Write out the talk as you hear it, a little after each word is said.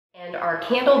And our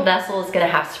candle vessel is gonna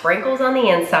have sprinkles on the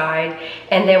inside,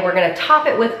 and then we're gonna top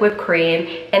it with whipped cream,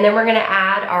 and then we're gonna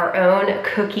add our own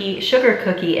sugar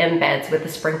cookie embeds with the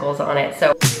sprinkles on it.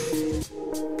 So.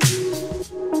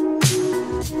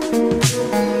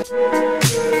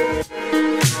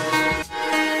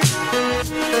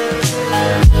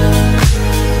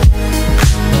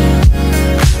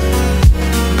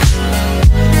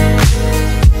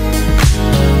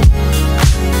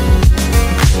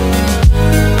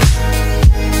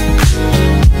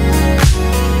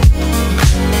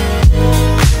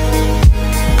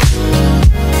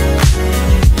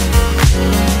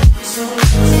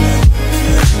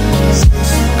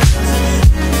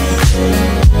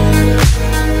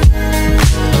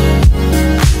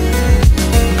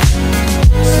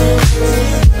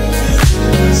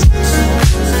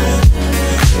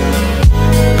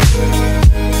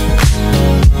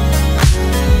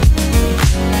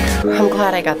 I'm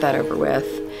glad I got that over with.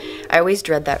 I always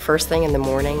dread that first thing in the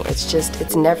morning.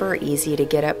 It's never easy to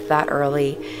get up that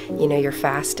early. You know, you're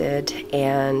fasted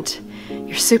and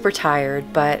you're super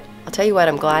tired, but I'll tell you what,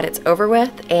 I'm glad it's over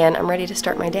with and I'm ready to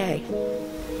start my day.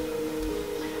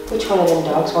 Which one of them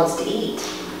dogs wants to eat?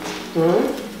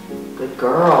 Good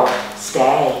girl.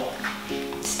 Stay.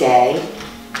 Stay.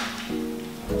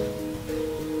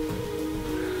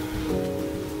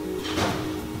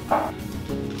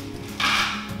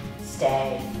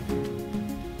 Stay.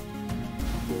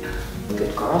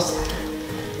 Good girl, Saturn.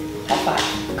 High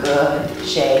five. Good.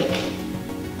 Shake.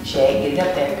 Shake. Get it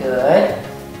up there.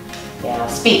 Good. Now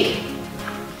speak.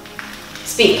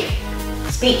 Speak.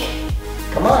 Speak.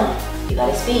 Come on. You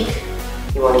gotta speak.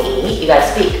 You wanna eat? You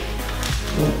gotta speak.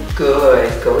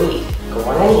 Good. Go eat. Go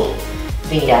on and eat.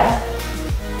 Vita.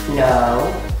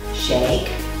 No.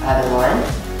 Shake. Other one.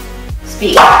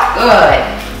 Speak. Good.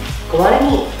 Go on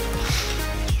and eat.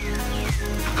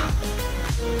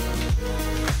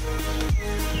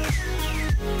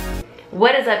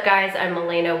 What is up, guys? I'm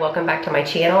Elena. Welcome back to my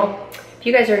channel. If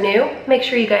you guys are new, make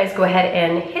sure you guys go ahead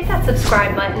and hit that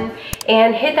subscribe button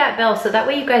and hit that bell so that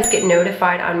way you guys get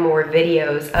notified on more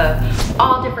videos of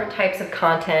all different types of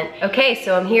content. Okay,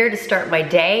 so I'm here to start my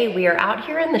day. We are out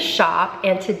here in the shop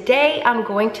and today I'm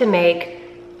going to make,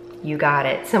 you got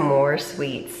it, some more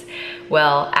sweets.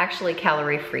 Well, actually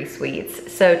calorie-free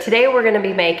sweets. So today we're gonna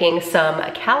be making some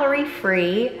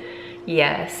calorie-free,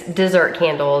 yes, dessert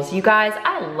candles. You guys,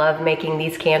 I love making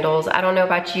these candles. I don't know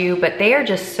about you, but they are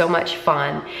just so much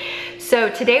fun. So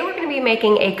today we're gonna be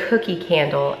making a cookie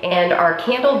candle, and our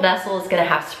candle vessel is gonna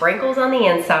have sprinkles on the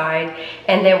inside,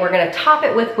 and then we're gonna top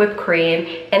it with whipped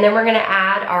cream, and then we're gonna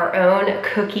add our own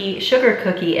sugar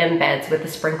cookie embeds with the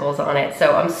sprinkles on it.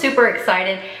 So I'm super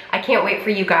excited. I can't wait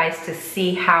for you guys to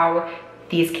see how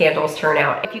these candles turn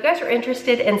out. If you guys are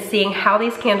interested in seeing how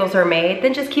these candles are made,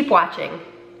 then just keep watching.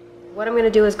 What I'm gonna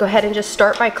do is go ahead and just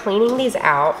start by cleaning these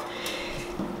out.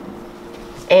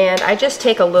 And I just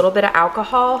take a little bit of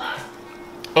alcohol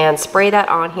and spray that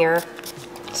on here.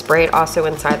 Spray it also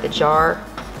inside the jar.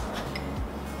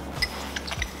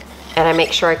 And I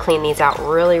make sure I clean these out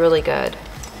really, really good.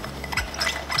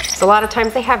 So a lot of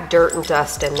times they have dirt and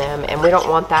dust in them and we don't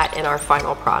want that in our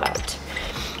final product.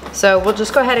 So we'll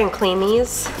just go ahead and clean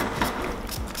these.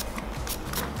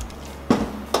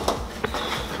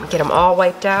 Get them all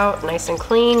wiped out, nice and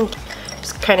clean.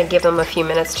 Just kind of give them a few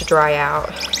minutes to dry out.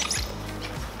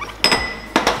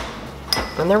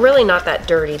 And they're really not that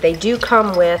dirty. They do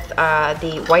come with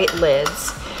the white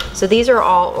lids. So these are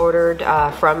all ordered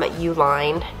from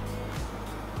Uline.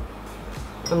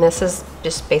 And this is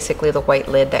just basically the white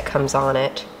lid that comes on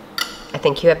it. I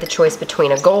think you have the choice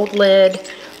between a gold lid,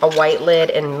 a white lid,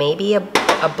 and maybe a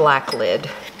black lid.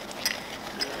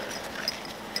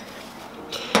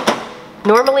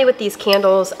 Normally with these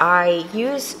candles, I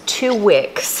use 2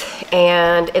 wicks,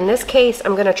 and in this case,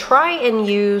 I'm gonna try and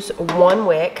use 1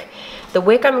 wick. The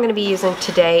wick I'm gonna be using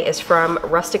today is from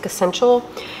Rustic Essential.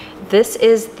 This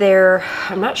is their,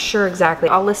 I'm not sure exactly,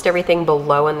 I'll list everything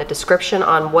below in the description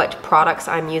on what products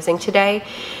I'm using today,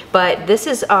 but this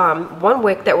is 1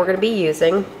 wick that we're gonna be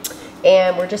using,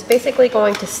 and we're just basically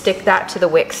going to stick that to the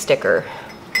wick sticker.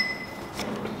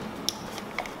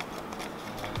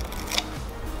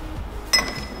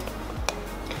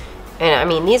 And I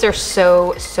mean, these are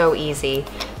so easy.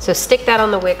 So stick that on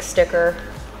the wick sticker,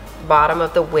 bottom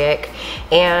of the wick.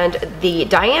 And the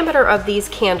diameter of these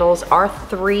candles are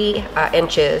 3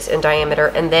 inches in diameter.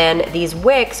 And then these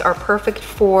wicks are perfect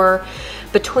for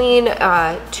between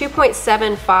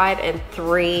 2.75 and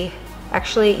 3,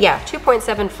 actually, yeah,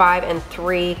 2.75 and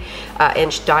 3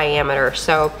 inch diameter.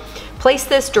 So place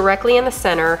this directly in the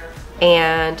center.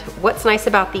 And what's nice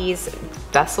about these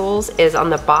vessels is on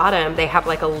the bottom, they have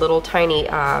like a little tiny,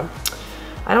 I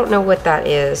don't know what that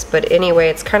is, but anyway,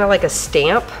 it's kind of like a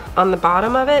stamp on the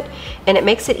bottom of it, and it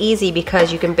makes it easy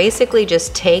because you can basically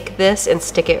just take this and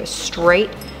stick it straight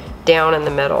down in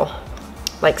the middle,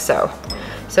 like so.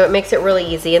 So it makes it really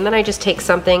easy, and then I just take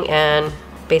something and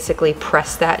basically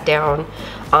press that down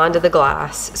onto the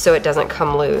glass so it doesn't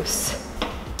come loose.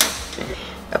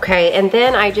 Okay, and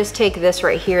then I just take this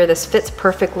right here. This fits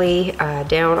perfectly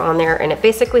down on there, and it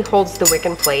basically holds the wick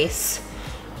in place.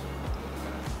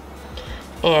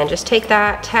 And just take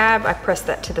that tab, I press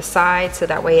that to the side so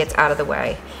that way it's out of the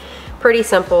way. Pretty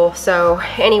simple. So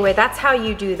anyway, that's how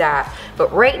you do that.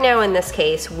 But right now in this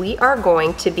case, we are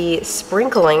going to be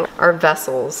sprinkling our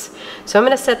vessels. So I'm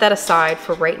gonna set that aside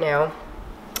for right now.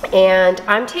 And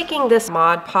I'm taking this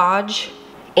Mod Podge,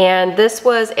 and this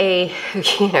was a,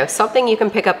 something you can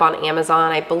pick up on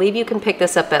Amazon. I believe you can pick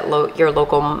this up at your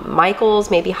local Michael's,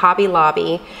 maybe Hobby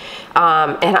Lobby.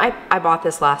 And I bought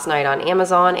this last night on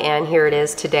Amazon, and here it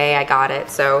is today. I got it.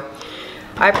 So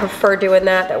I prefer doing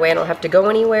that. That way I don't have to go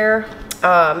anywhere.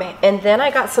 And then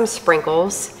I got some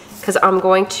sprinkles because I'm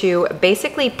going to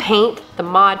basically paint the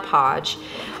Mod Podge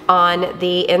on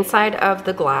the inside of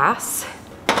the glass.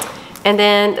 And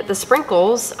then the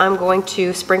sprinkles, I'm going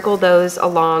to sprinkle those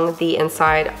along the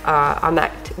inside on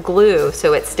that glue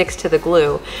so it sticks to the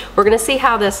glue. We're gonna see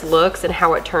how this looks and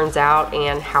how it turns out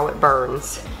and how it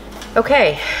burns.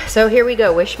 Okay, so here we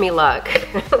go, wish me luck.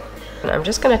 I'm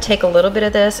just gonna take a little bit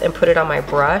of this and put it on my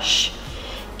brush.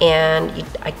 And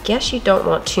I guess you don't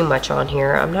want too much on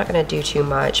here. I'm not gonna do too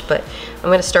much, but I'm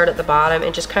gonna start at the bottom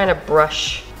and just kind of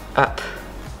brush up.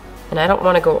 And I don't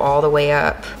wanna go all the way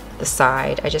up the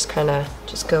side. I just kind of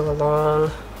just go along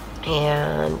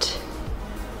and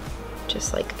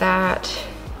just like that.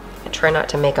 I try not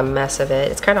to make a mess of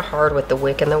it. It's kind of hard with the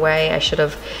wick in the way. I should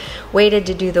have waited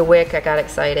to do the wick. I got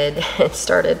excited and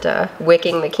started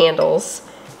wicking the candles.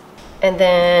 And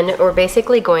then we're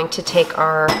basically going to take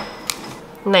our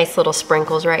nice little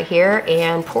sprinkles right here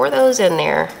and pour those in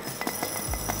there.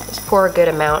 Just pour a good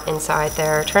amount inside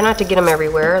there. Try not to get them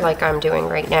everywhere like I'm doing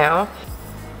right now.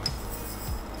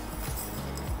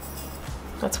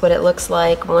 That's what it looks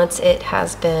like once it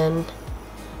has been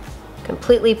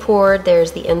completely poured.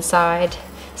 There's the inside.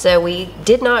 So we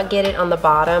did not get it on the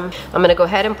bottom. I'm gonna go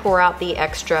ahead and pour out the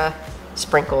extra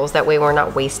sprinkles. That way we're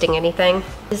not wasting anything.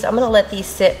 I'm gonna let these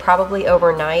sit probably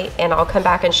overnight, and I'll come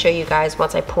back and show you guys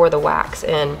once I pour the wax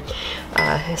in,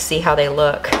 see how they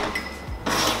look.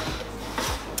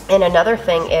 And another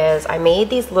thing is I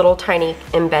made these little tiny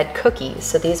embed cookies.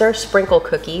 So these are sprinkle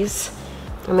cookies,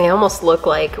 and they almost look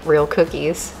like real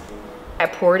cookies. I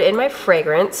poured in my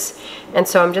fragrance, and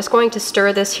so I'm just going to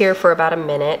stir this here for about a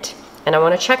minute, and I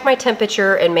want to check my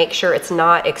temperature and make sure it's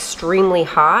not extremely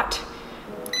hot.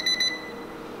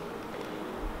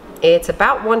 It's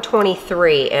about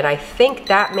 123, and I think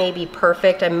that may be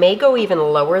perfect. I may go even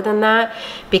lower than that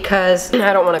because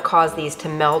I don't want to cause these to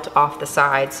melt off the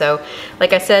side. So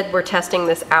like I said, we're testing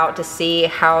this out to see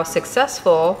how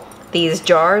successful these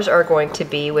jars are going to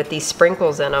be with these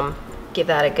sprinkles in them. Give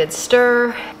that a good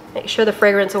stir. Make sure the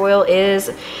fragrance oil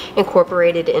is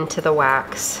incorporated into the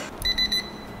wax.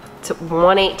 It's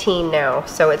 118 now,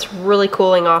 so it's really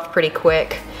cooling off pretty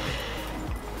quick.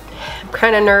 I'm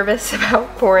kind of nervous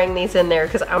about pouring these in there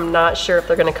because I'm not sure if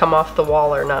they're going to come off the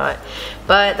wall or not.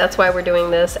 But that's why we're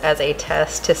doing this as a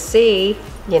test to see,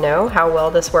 how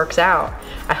well this works out.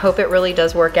 I hope it really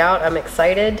does work out. I'm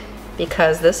excited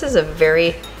because this is a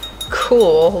very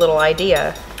cool little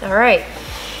idea. All right,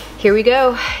 here we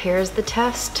go. Here's the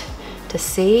test to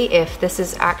see if this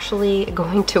is actually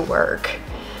going to work.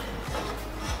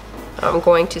 I'm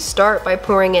going to start by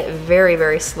pouring it very,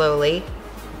 very slowly.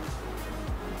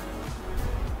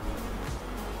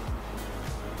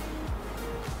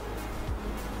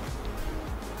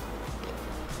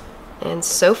 And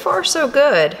so far, so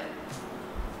good.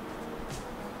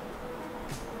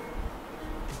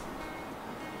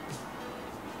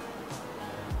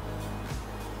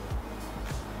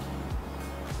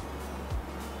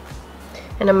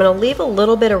 And I'm gonna leave a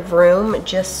little bit of room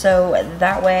just so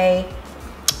that way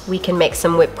we can make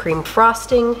some whipped cream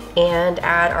frosting and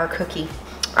add our cookie.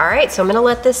 All right, so I'm gonna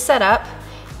let this set up,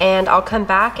 and I'll come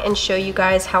back and show you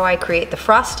guys how I create the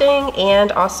frosting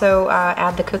and also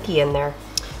add the cookie in there.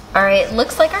 All right,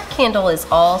 looks like our candle is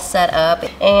all set up,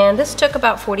 and this took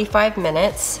about 45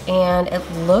 minutes, and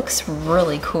it looks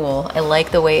really cool. I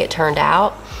like the way it turned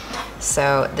out.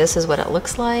 So this is what it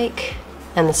looks like.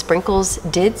 And the sprinkles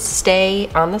did stay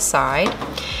on the side.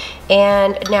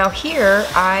 And now here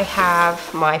I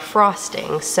have my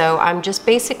frosting. So I'm just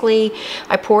basically,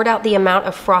 I poured out the amount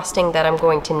of frosting that I'm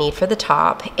going to need for the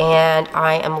top, and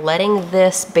I am letting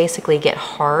this basically get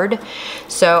hard.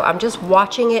 So I'm just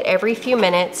watching it every few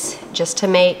minutes just to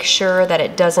make sure that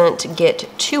it doesn't get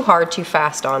too hard too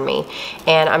fast on me.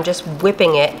 And I'm just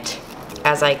whipping it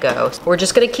as I go. We're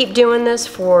just gonna keep doing this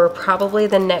for probably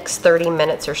the next 30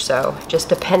 minutes or so, just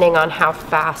depending on how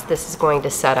fast this is going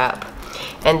to set up.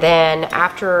 And then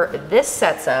after this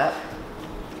sets up,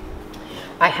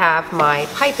 I have my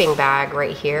piping bag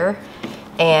right here,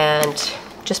 and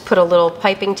just put a little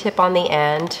piping tip on the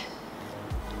end.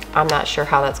 I'm not sure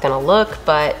how that's gonna look,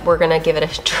 but we're gonna give it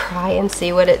a try and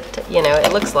see what it,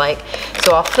 it looks like.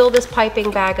 So I'll fill this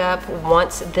piping bag up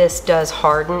once this does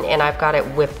harden, and I've got it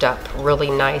whipped up really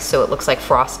nice so it looks like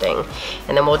frosting.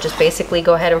 And then we'll just basically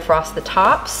go ahead and frost the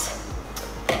tops.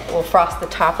 We'll frost the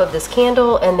top of this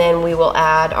candle, and then we will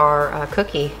add our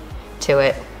cookie to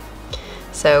it.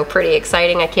 So pretty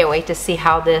exciting. I can't wait to see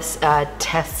how this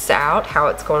tests out, how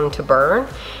it's going to burn.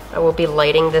 I will be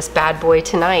lighting this bad boy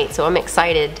tonight, so I'm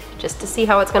excited just to see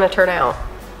how it's gonna turn out.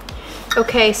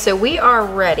 Okay, so we are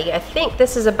ready. I think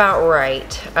this is about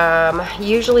right.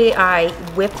 Usually I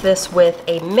whip this with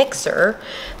a mixer,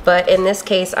 but in this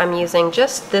case I'm using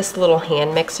just this little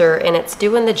hand mixer, and it's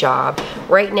doing the job.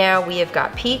 Right now we have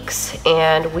got peaks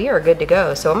and we are good to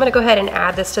go. So I'm gonna go ahead and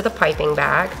add this to the piping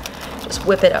bag. Just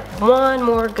whip it up one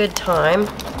more good time.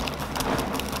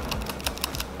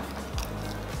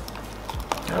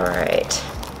 All right.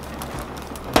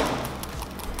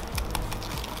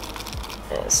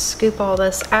 Scoop all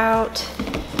this out,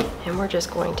 and we're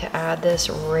just going to add this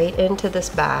right into this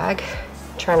bag.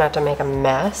 Try not to make a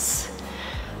mess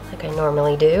like I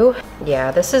normally do.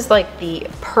 Yeah, this is like the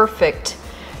perfect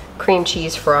cream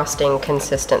cheese frosting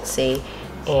consistency,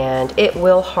 and it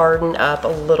will harden up a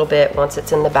little bit once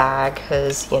it's in the bag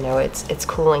because it's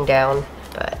cooling down,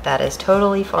 but that is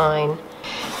totally fine.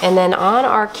 And then on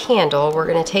our candle, we're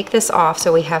going to take this off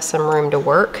so we have some room to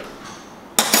work.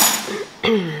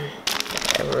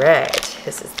 All right,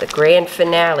 this is the grand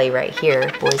finale right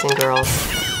here, boys and girls.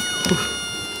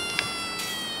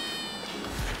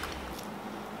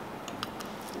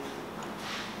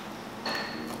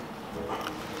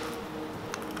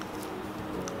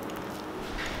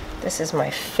 This is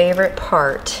my favorite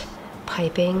part,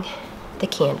 piping the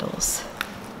candles.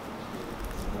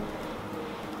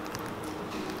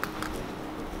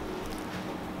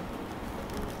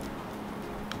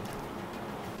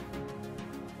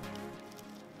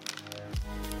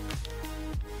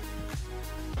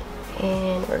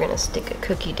 And we're gonna stick a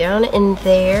cookie down in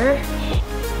there.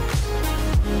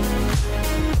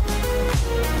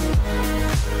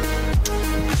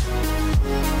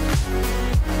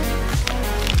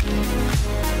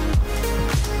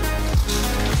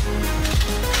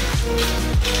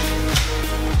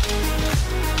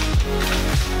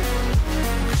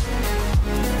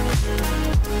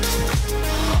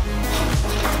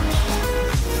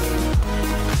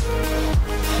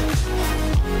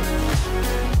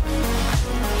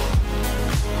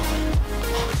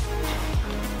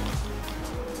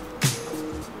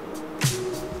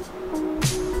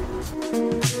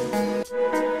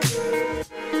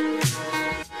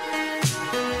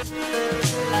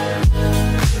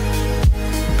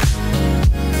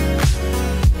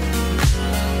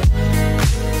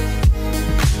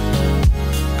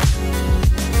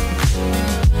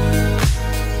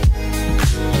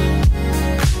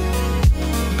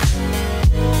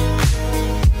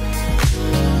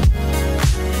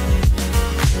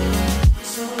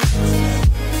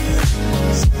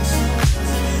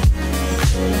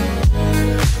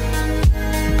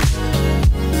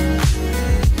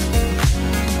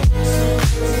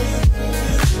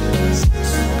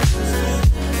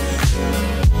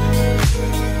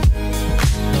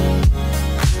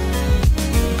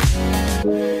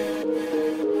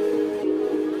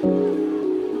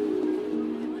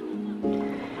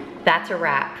 That's a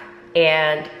wrap.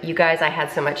 And you guys, I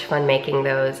had so much fun making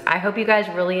those. I hope you guys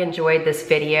really enjoyed this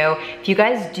video. If you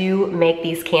guys do make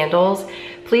these candles,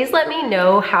 please let me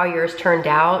know how yours turned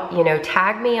out.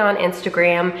 Tag me on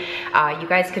Instagram. You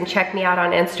guys can check me out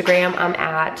on Instagram. I'm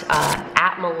at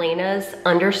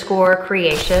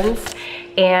Malenas_creations.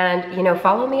 And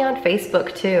follow me on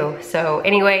Facebook too. So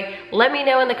anyway, let me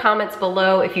know in the comments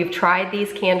below if you've tried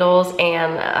these candles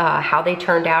and how they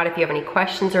turned out. If you have any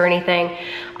questions or anything,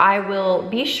 I will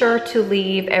be sure to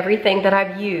leave everything that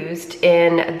I've used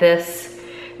in this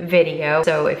video.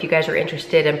 So if you guys are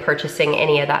interested in purchasing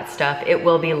any of that stuff, it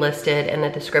will be listed in the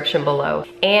description below.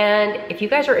 And if you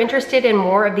guys are interested in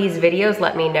more of these videos,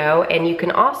 let me know. And you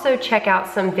can also check out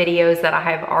some videos that I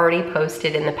have already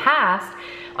posted in the past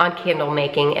on candle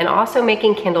making and also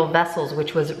making candle vessels,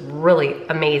 which was really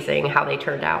amazing how they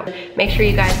turned out. Make sure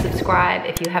you guys subscribe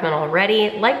if you haven't already.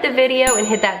 Like the video and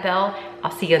hit that bell.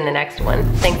 I'll see you in the next one.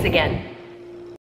 Thanks again.